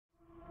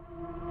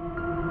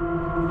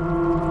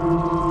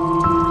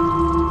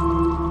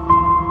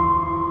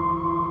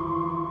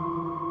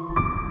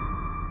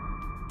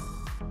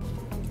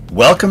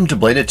Welcome to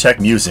Belated Tech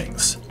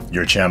Musings,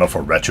 your channel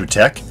for retro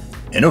tech,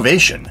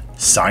 innovation,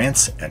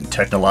 science, and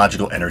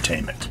technological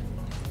entertainment.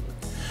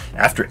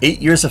 After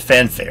 8 years of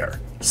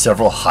fanfare,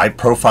 several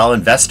high-profile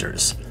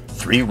investors,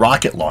 3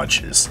 rocket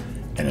launches,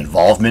 and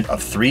involvement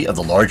of 3 of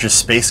the largest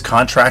space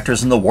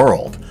contractors in the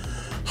world,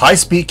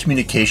 high-speed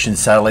communication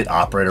satellite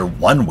operator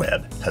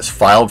OneWeb has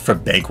filed for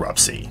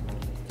bankruptcy.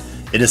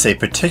 It is a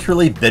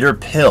particularly bitter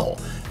pill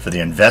for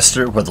the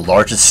investor with the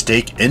largest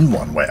stake in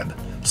OneWeb,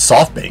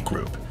 SoftBank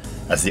Group,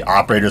 as the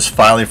operator's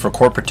filing for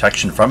court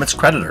protection from its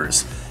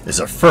creditors is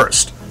a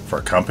first for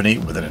a company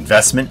with an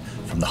investment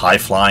from the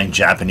high-flying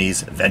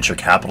Japanese venture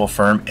capital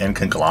firm and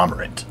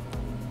conglomerate.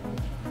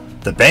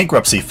 The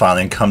bankruptcy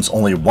filing comes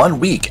only 1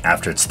 week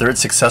after its 3rd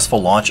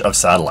successful launch of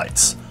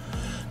satellites.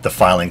 The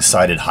filing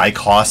cited high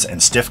costs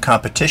and stiff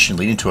competition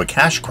leading to a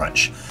cash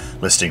crunch,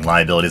 listing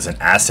liabilities and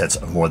assets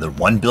of more than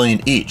 $1 billion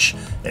each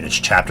in its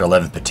Chapter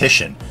 11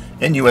 petition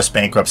in U.S.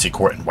 bankruptcy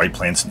court in White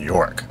Plains, New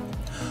York.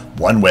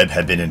 OneWeb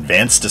had been in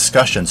advanced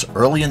discussions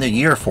early in the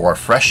year for a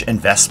fresh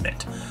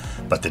investment,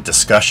 but the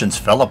discussions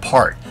fell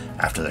apart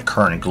after the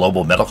current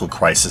global medical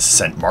crisis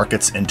sent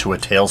markets into a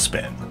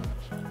tailspin.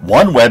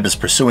 OneWeb is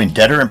pursuing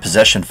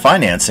debtor-in-possession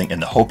financing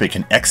in the hope it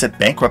can exit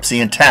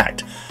bankruptcy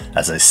intact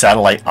as a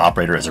satellite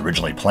operator as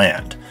originally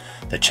planned.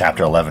 The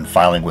Chapter 11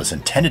 filing was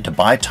intended to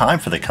buy time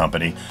for the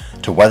company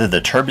to weather the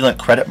turbulent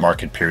credit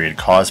market period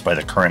caused by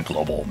the current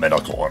global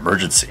medical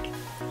emergency.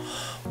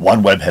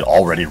 OneWeb had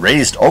already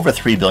raised over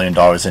 $3 billion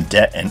in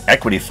debt and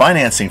equity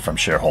financing from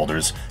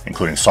shareholders,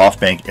 including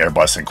SoftBank,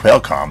 Airbus, and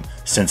Qualcomm,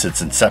 since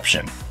its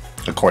inception,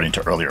 according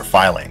to earlier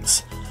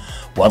filings.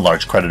 One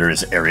large creditor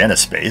is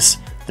Arianespace,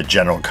 the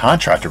general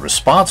contractor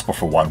responsible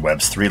for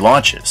OneWeb's 3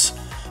 launches.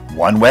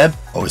 OneWeb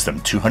owes them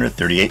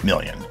 $238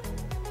 million.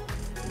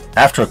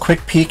 After a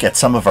quick peek at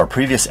some of our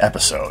previous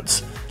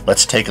episodes,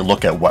 let's take a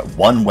look at what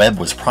OneWeb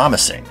was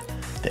promising,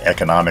 the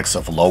economics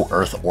of low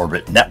Earth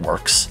orbit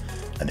networks,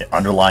 and the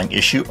underlying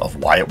issue of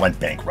why it went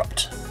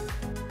bankrupt.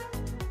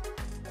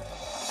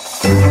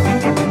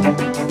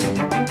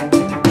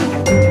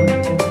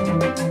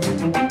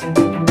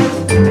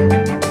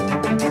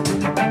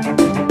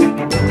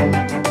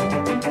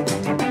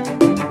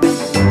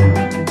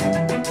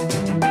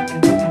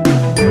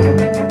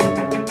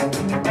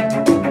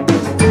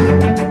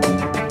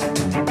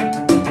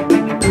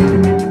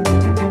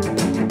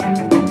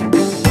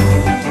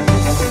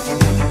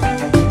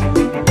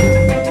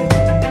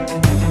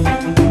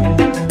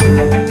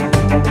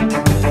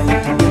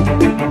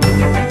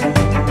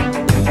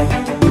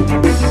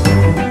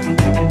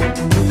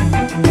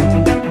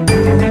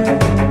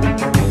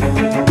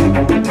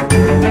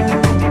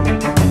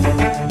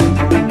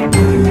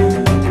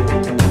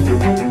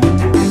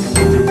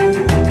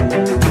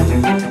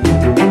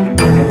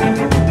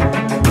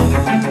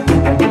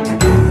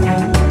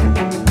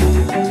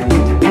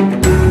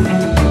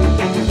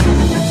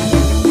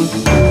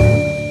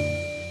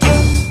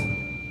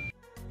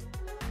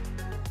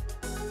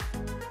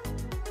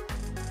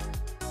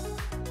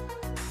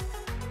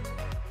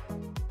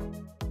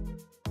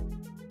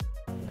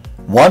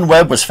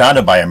 OneWeb was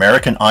founded by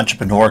American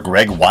entrepreneur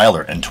Greg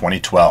Weiler in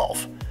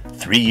 2012,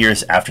 3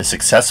 years after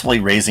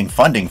successfully raising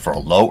funding for a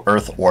low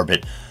Earth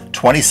orbit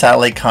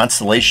 20-satellite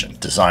constellation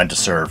designed to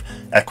serve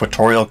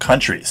equatorial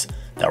countries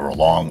that were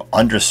long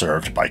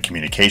underserved by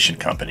communication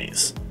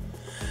companies.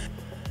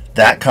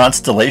 That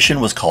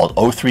constellation was called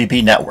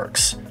O3b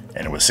Networks,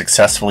 and it was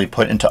successfully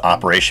put into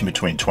operation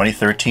between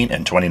 2013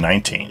 and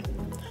 2019.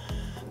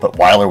 But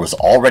Weiler was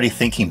already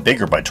thinking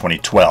bigger by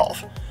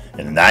 2012,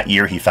 and in that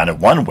year he founded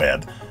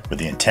OneWeb with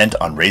the intent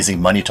on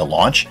raising money to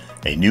launch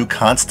a new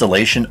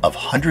constellation of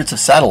hundreds of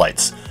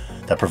satellites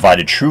that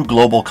provided true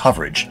global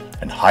coverage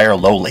and higher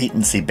low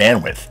latency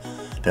bandwidth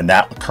than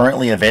that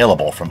currently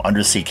available from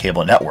undersea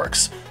cable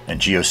networks and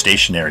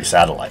geostationary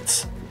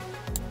satellites.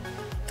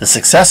 The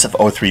success of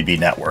O3b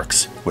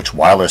Networks, which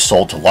Weiler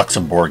sold to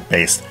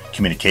Luxembourg-based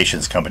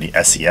communications company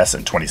SES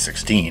in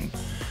 2016,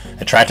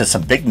 attracted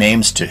some big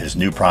names to his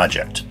new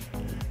project.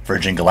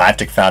 Virgin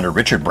Galactic founder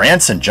Richard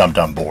Branson jumped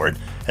on board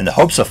in the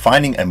hopes of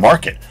finding a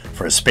market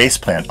for a space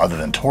plan other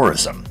than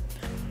tourism.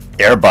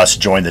 Airbus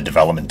joined the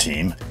development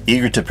team,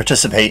 eager to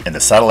participate in the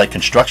satellite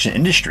construction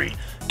industry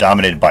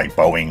dominated by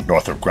Boeing,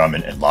 Northrop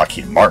Grumman, and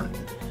Lockheed Martin.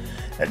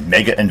 And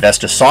mega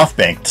investor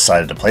SoftBank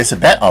decided to place a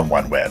bet on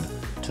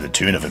OneWeb to the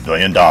tune of $1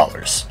 billion.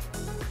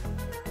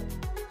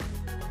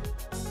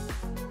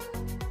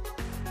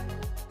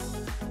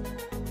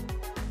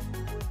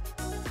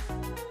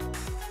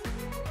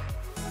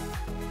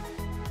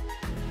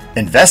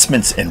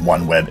 Investments in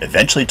OneWeb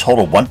eventually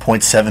totaled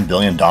 $1.7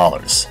 billion.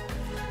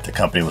 The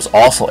company was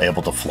also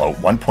able to float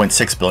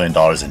 $1.6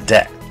 billion in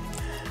debt.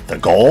 The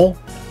goal?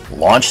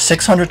 Launch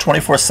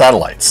 624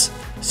 satellites,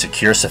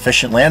 secure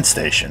sufficient land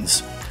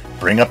stations,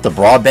 bring up the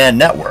broadband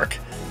network,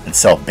 and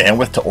sell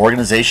bandwidth to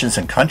organizations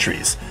and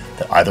countries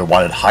that either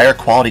wanted higher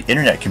quality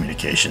internet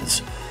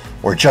communications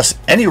or just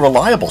any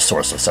reliable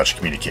source of such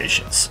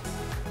communications.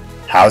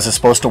 How is it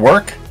supposed to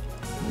work?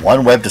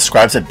 OneWeb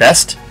describes it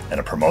best in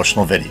a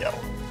promotional video.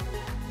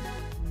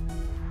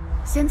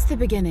 Since the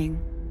beginning,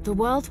 The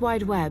World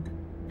Wide Web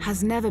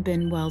has never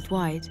been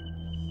worldwide.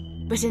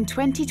 But in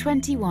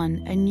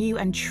 2021, a new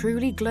and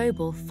truly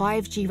global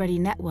 5G-ready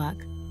network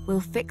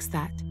will fix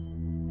that.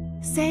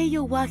 Say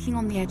you're working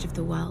on the edge of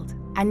the world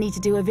and need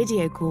to do a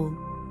video call.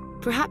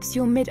 Perhaps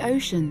you're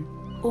mid-ocean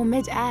or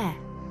mid-air.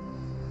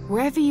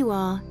 Wherever you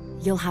are,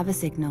 you'll have a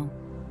signal.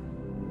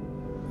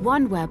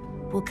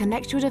 OneWeb will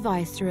connect your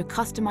device through a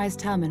customized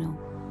terminal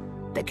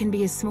that can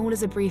be as small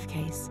as a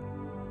briefcase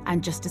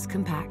and just as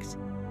compact.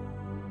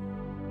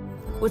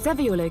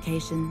 Whatever your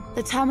location,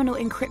 the terminal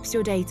encrypts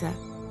your data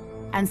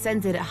and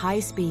sends it at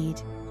high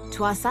speed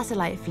to our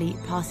satellite fleet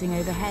passing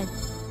overhead.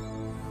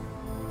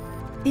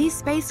 These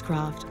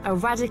spacecraft are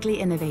radically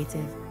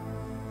innovative,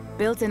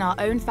 built in our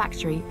own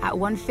factory at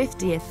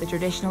 1/50th the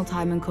traditional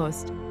time and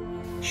cost,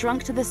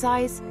 shrunk to the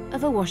size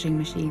of a washing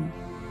machine,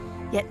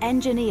 yet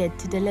engineered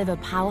to deliver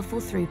powerful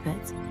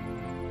throughput.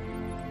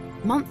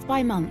 Month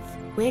by month,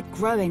 we're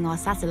growing our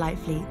satellite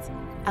fleet,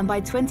 and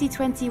by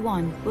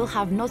 2021, we'll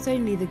have not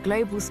only the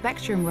global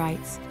spectrum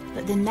rights,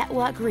 but the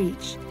network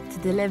reach to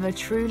deliver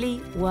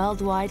truly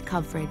worldwide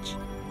coverage.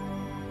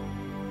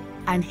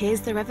 And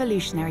here's the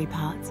revolutionary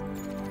part.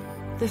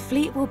 The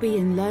fleet will be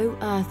in low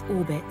Earth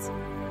orbit,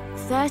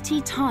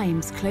 30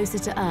 times closer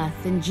to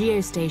Earth than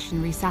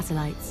geostationary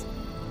satellites.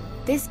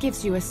 This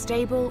gives you a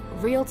stable,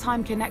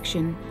 real-time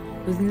connection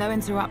with no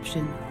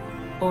interruption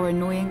or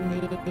annoyingly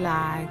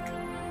lag.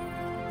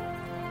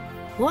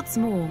 What's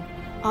more,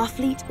 our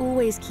fleet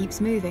always keeps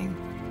moving,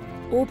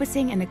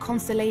 orbiting in a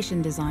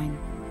constellation design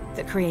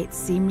that creates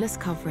seamless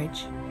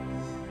coverage.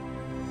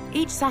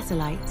 Each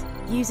satellite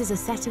uses a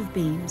set of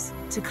beams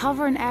to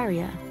cover an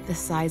area the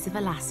size of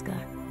Alaska.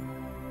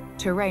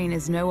 Terrain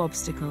is no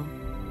obstacle.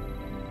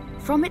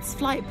 From its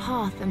flight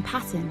path and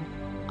pattern,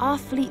 our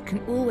fleet can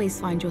always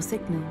find your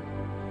signal,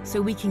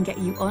 so we can get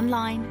you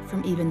online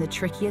from even the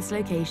trickiest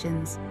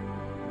locations,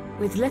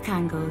 with look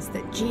angles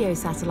that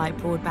geo-satellite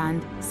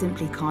broadband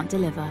simply can't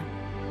deliver.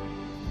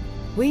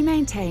 We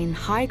maintain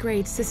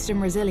high-grade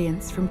system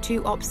resilience from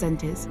 2 ops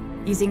centers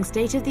using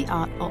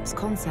state-of-the-art ops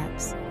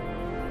concepts.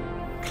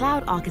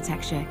 Cloud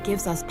architecture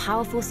gives us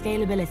powerful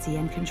scalability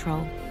and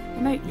control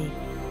remotely.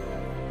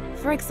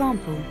 For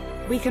example,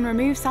 we can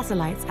remove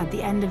satellites at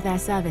the end of their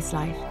service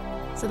life,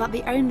 so that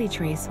the only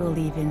trace we'll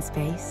leave in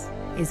space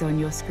is on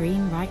your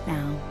screen right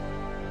now.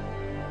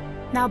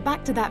 Now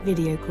back to that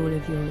video call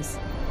of yours.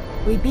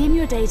 We beam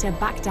your data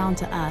back down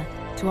to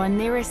Earth to our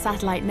nearest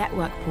satellite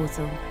network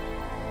portal.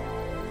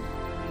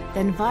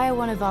 Then via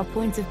one of our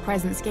point of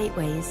presence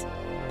gateways,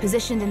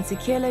 positioned in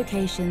secure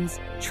locations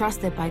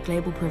trusted by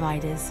global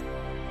providers,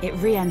 it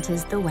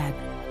re-enters the web.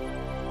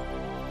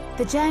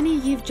 The journey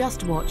you've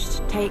just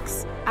watched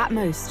takes, at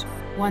most,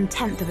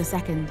 1/10 of a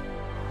second.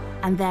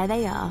 And there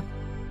they are.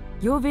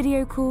 Your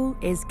video call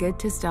is good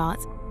to start,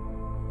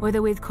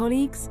 whether with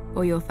colleagues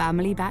or your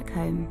family back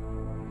home.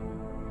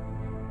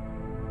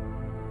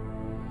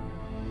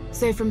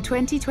 So from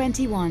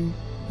 2021,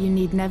 you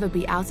need never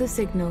be out of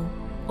signal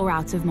or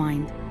out of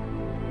mind.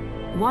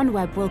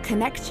 OneWeb will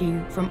connect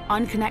you from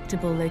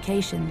unconnectable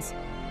locations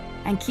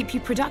and keep you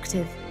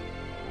productive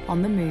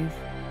on the move.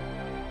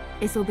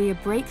 It'll be a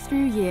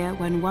breakthrough year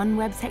when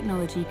OneWeb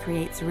technology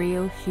creates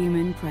real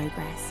human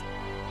progress,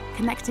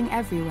 connecting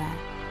everywhere,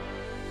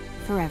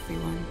 for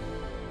everyone.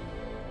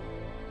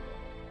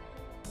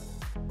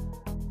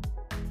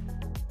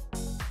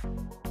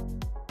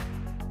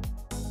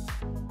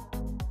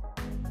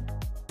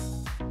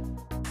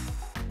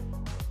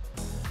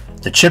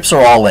 The chips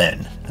are all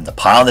in, and the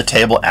pile on the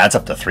table adds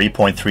up to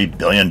 $3.3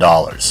 billion.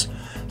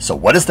 So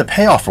what is the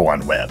payoff for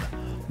OneWeb?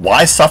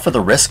 Why suffer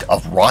the risk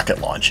of rocket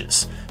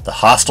launches, the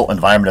hostile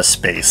environment of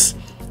space,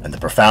 and the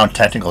profound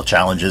technical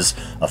challenges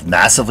of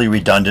massively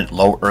redundant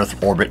low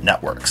Earth orbit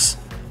networks?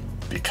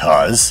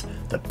 Because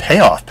the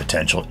payoff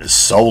potential is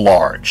so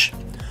large.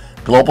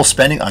 Global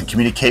spending on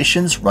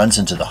communications runs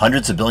into the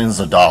hundreds of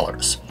billions of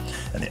dollars,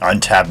 and the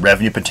untapped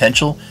revenue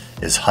potential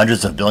is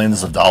hundreds of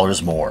billions of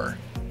dollars more.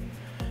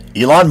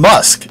 Elon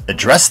Musk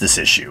addressed this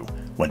issue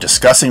when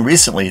discussing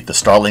recently the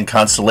Starlink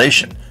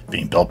constellation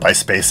being built by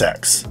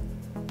SpaceX.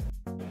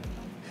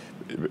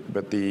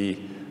 But the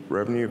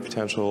revenue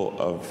potential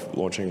of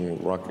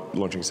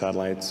launching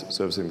satellites,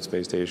 servicing the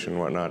space station,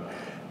 and whatnot,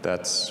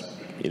 that's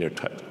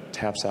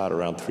taps out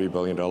around $3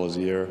 billion a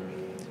year.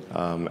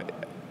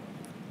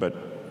 But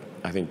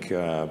I think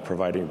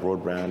providing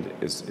broadband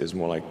is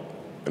more like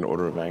an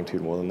order of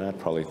magnitude more than that,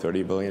 probably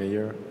 $30 billion a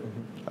year,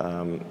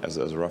 as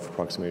a rough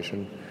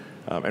approximation.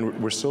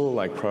 And we're still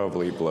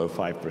probably below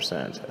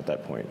 5% at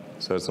that point.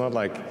 So it's not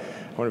like,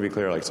 I want to be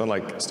clear, it's not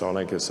like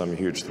Starlink is some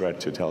huge threat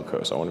to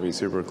telcos. I want to be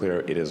super clear,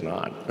 it is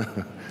not.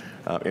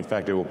 In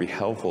fact, it will be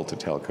helpful to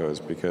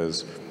telcos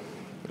because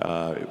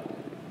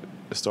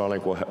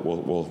Starlink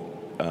will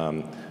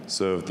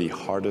serve the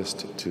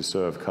hardest to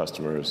serve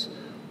customers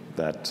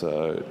that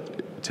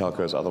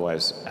telcos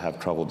otherwise have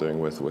trouble doing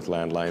with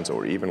landlines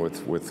or even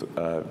with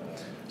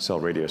cell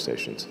radio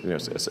stations,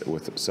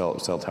 with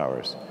cell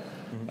towers.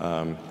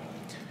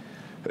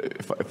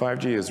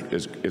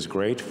 5G is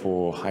great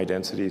for high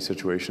density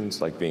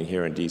situations like being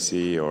here in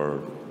DC or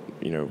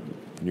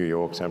New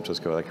York, San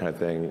Francisco, that kind of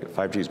thing.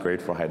 5G is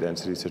great for high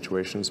density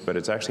situations, but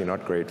it's actually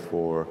not great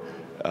for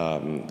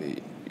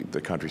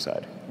the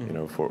countryside.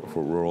 For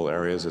rural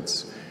areas,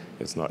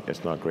 it's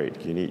not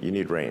great. You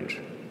need range,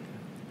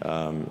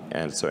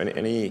 and so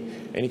any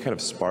kind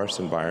of sparse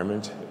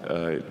environment,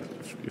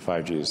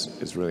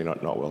 5G is really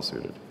not well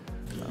suited.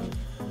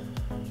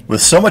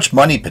 With so much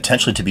money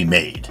potentially to be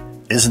made,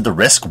 isn't the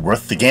risk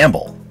worth the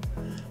gamble?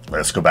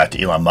 Let's go back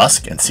to Elon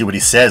Musk and see what he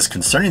says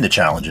concerning the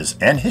challenges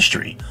and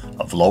history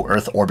of low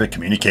Earth orbit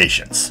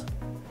communications.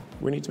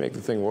 We need to make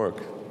the thing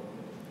work.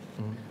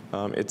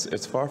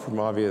 It's far from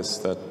obvious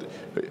that,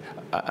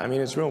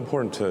 it's real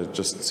important to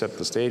just set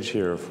the stage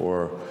here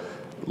for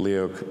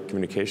LEO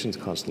communications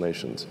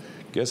constellations.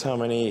 Guess how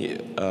many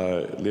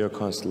LEO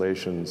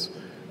constellations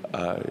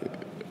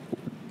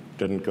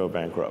didn't go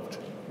bankrupt?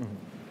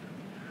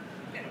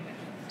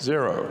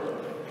 0.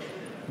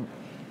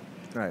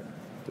 Right.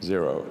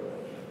 0.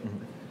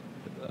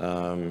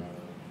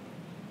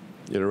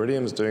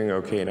 Iridium's doing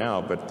okay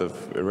now, but the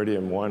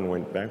Iridium 1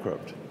 went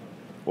bankrupt.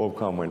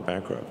 Orbcom went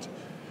bankrupt.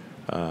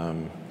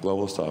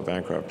 Globalstar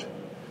bankrupt.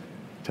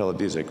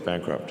 Teledesic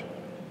bankrupt.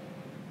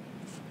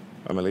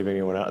 Am I leaving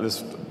anyone out?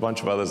 There's a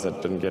bunch of others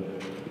that didn't get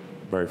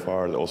very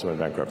far that also went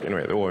bankrupt.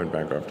 Anyway, they all went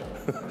bankrupt.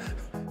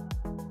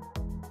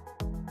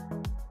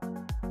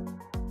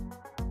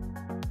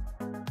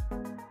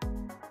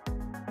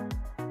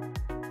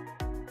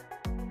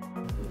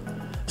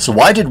 So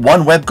why did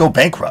OneWeb go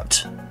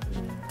bankrupt?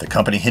 The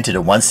company hinted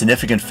at one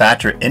significant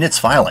factor in its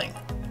filing: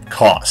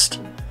 cost.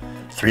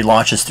 3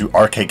 launches through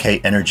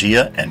RKK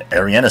Energia and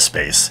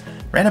Arianespace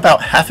ran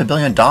about $500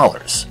 million.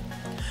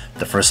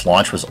 The first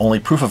launch was only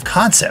proof of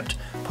concept,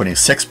 putting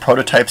 6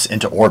 prototypes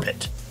into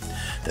orbit.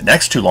 The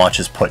next 2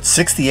 launches put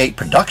 68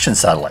 production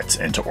satellites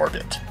into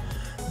orbit.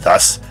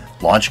 Thus,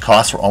 launch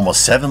costs were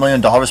almost $7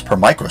 million per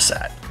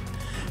microsat.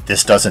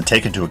 This doesn't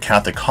take into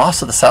account the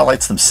cost of the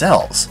satellites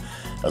themselves,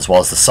 as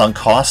well as the sunk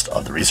cost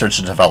of the research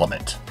and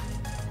development.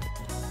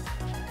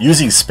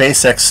 Using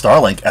SpaceX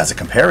Starlink as a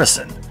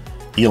comparison,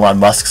 Elon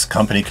Musk's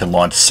company can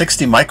launch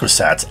 60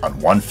 microsats on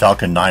one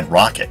Falcon 9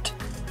 rocket.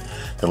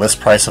 The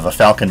list price of a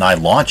Falcon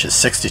 9 launch is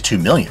 $62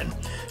 million,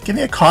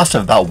 giving a cost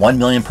of about $1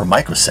 million per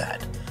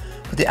microsat,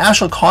 but the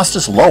actual cost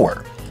is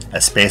lower,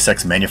 as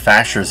SpaceX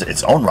manufactures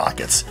its own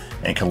rockets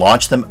and can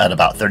launch them at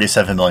about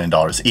 $37 million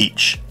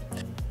each.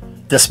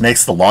 This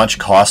makes the launch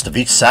cost of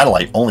each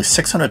satellite only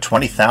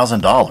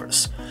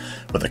 $620,000.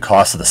 With the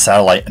cost of the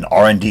satellite and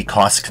R&D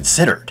costs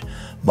considered,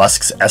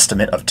 Musk's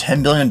estimate of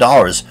 $10 billion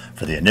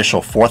for the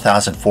initial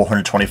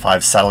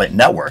 4,425 satellite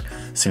network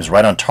seems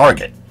right on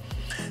target.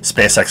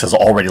 SpaceX has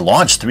already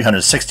launched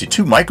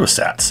 362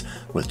 microsats,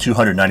 with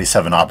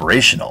 297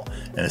 operational,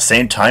 in the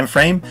same time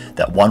frame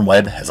that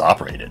OneWeb has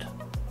operated.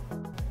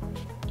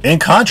 In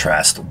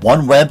contrast,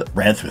 OneWeb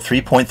ran through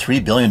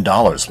 $3.3 billion,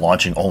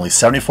 launching only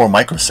 74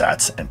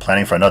 microsats and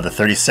planning for another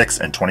 36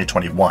 in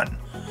 2021.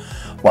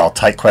 While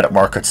tight credit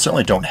markets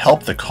certainly don't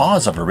help the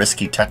cause of a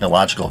risky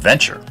technological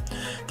venture,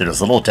 there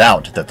is little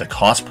doubt that the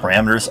cost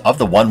parameters of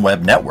the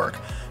OneWeb network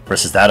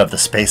versus that of the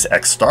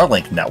SpaceX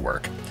Starlink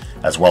network,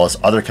 as well as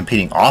other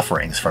competing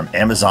offerings from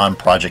Amazon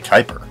Project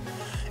Kuiper,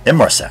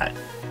 Inmarsat,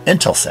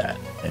 Intelsat,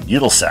 and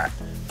Eutelsat,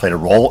 played a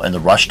role in the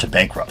rush to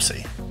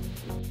bankruptcy.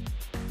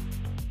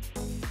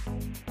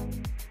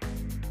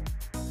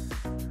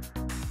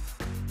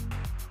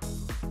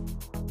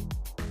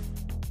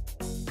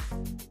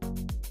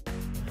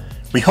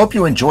 We hope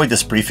you enjoyed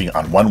this briefing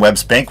on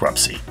OneWeb's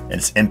bankruptcy and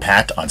its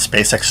impact on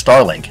SpaceX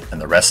Starlink and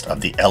the rest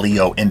of the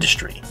LEO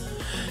industry.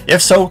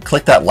 If so,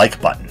 click that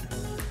like button.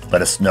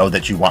 Let us know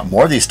that you want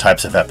more of these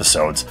types of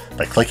episodes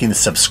by clicking the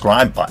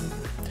subscribe button.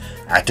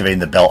 Activating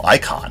the bell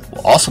icon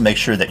will also make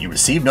sure that you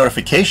receive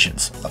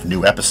notifications of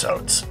new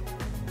episodes.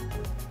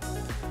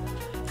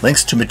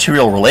 Links to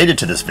material related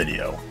to this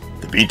video,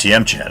 the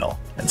BTM channel,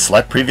 and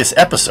select previous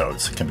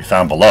episodes can be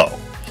found below.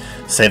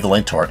 Save the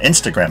link to our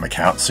Instagram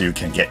account so you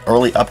can get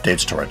early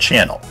updates to our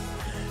channel.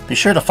 Be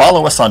sure to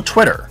follow us on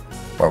Twitter,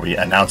 where we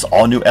announce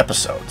all new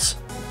episodes.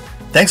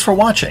 Thanks for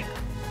watching.